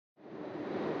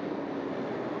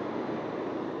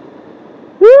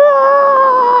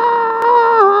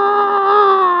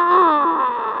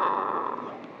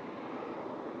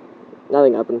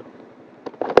happen.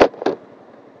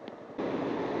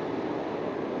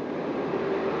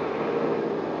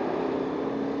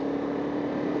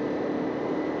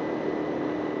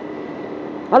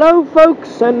 Hello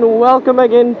folks, and welcome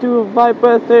again to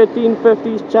Viper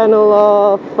 1350's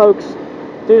channel, folks.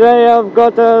 Today I've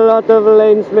got a lot of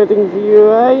lane splitting for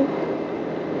you, eh?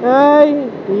 Hey?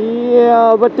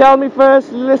 Yeah, but tell me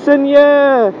first, listen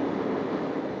here.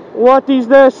 What is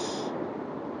this?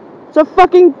 It's a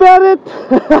fucking parrot!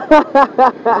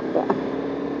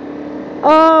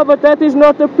 Ah, but that is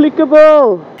not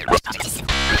applicable.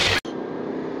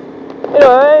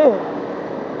 Anyway,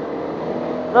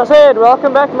 as I said,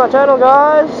 welcome back to my channel,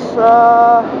 guys.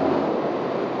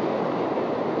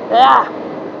 Yeah,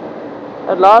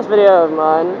 that last video of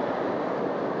mine,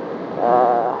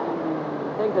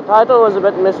 I think the title was a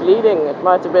bit misleading. It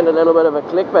might have been a little bit of a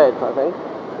clickbait, I think,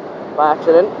 by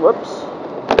accident. Whoops.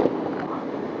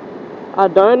 I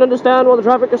don't understand why the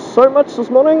traffic is so much this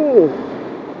morning,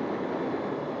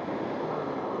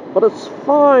 but it's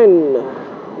fine.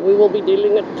 We will be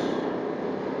dealing it.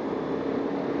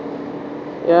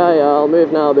 Yeah, I'll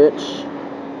move now, bitch.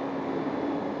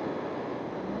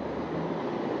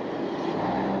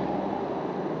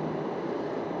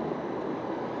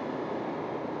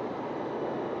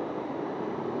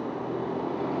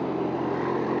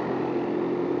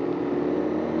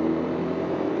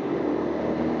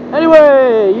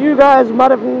 Anyway, you guys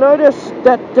might have noticed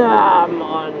that I'm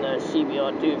on the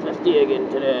CBR 250 again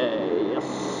today, yes.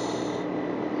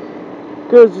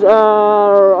 Because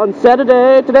on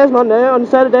Saturday, today's Monday, on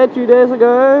Saturday 2 days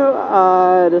ago,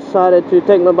 I decided to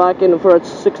take my bike in for its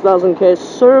 6,000k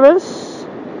service.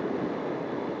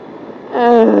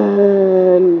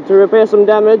 And to repair some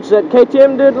damage that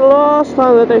KTM did last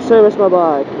time that they serviced my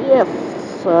bike, yes.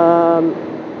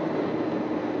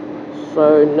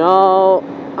 So now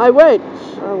I wait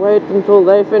until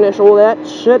they finish all that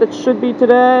shit. It should be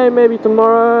today, maybe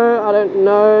tomorrow, I don't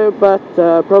know, but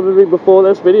probably before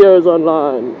this video is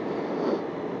online.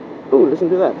 Ooh, listen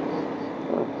to that.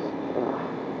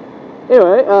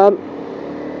 Anyway,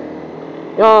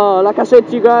 yeah, like I said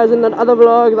to you guys in that other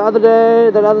vlog the other day,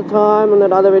 that other time, in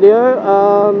that other video,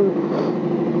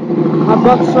 I've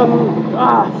got some,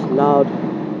 it's loud.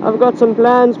 I've got some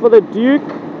plans for the Duke,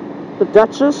 the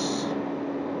Duchess,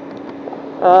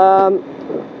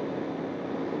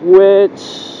 which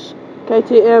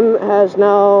KTM has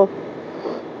now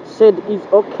said is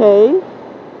okay.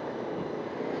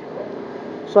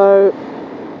 So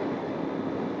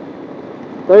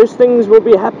those things will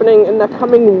be happening in the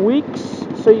coming weeks,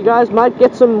 so you guys might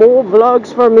get some more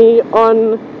vlogs from me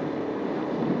on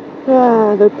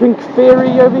the Pink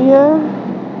Fairy over here,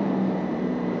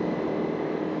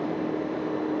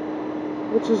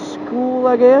 which is cool,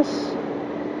 I guess.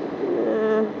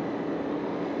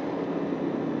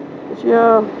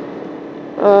 Yeah,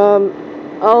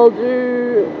 I'll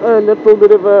do a little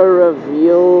bit of a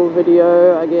reveal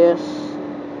video, I guess,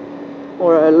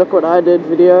 or a look what I did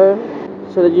video,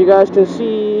 so that you guys can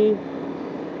see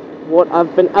what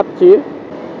I've been up to.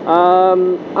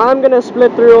 I'm gonna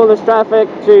split through all this traffic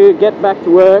to get back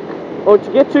to work, or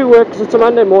to get to work, because it's a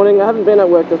Monday morning. I haven't been at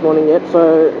work this morning yet,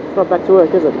 so it's not back to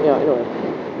work, is it? Yeah, anyway.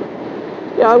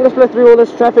 Yeah, I'm gonna split through all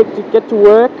this traffic to get to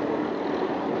work.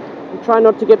 Try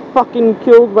not to get fucking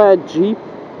killed by a Jeep.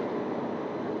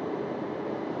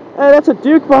 Hey, that's a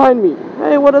Duke behind me.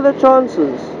 Hey, what are the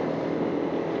chances?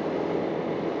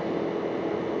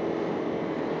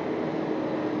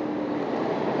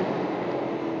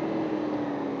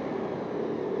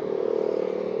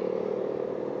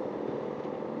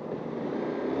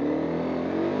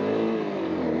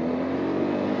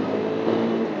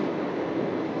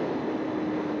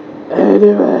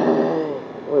 Anyway,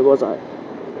 where was I?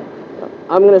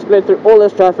 I'm going to split through all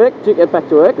this traffic to get back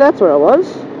to work. That's where I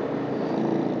was.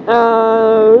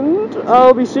 And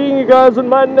I'll be seeing you guys in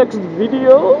my next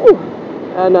video.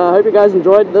 And I hope you guys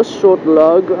enjoyed this short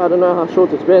vlog. I don't know how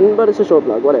short it's been, but it's a short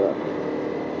vlog, whatever.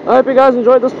 I hope you guys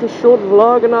enjoyed this short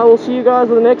vlog, and I will see you guys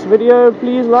in the next video.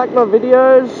 Please like my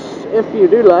videos. If you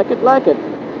do like it, like it.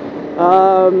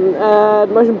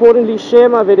 And most importantly, share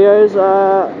my videos.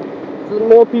 So that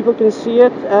more people can see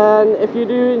it, and if you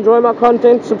do enjoy my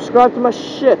content, subscribe to my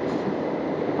shit.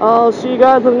 I'll see you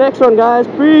guys in the next one, guys.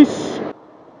 Peace.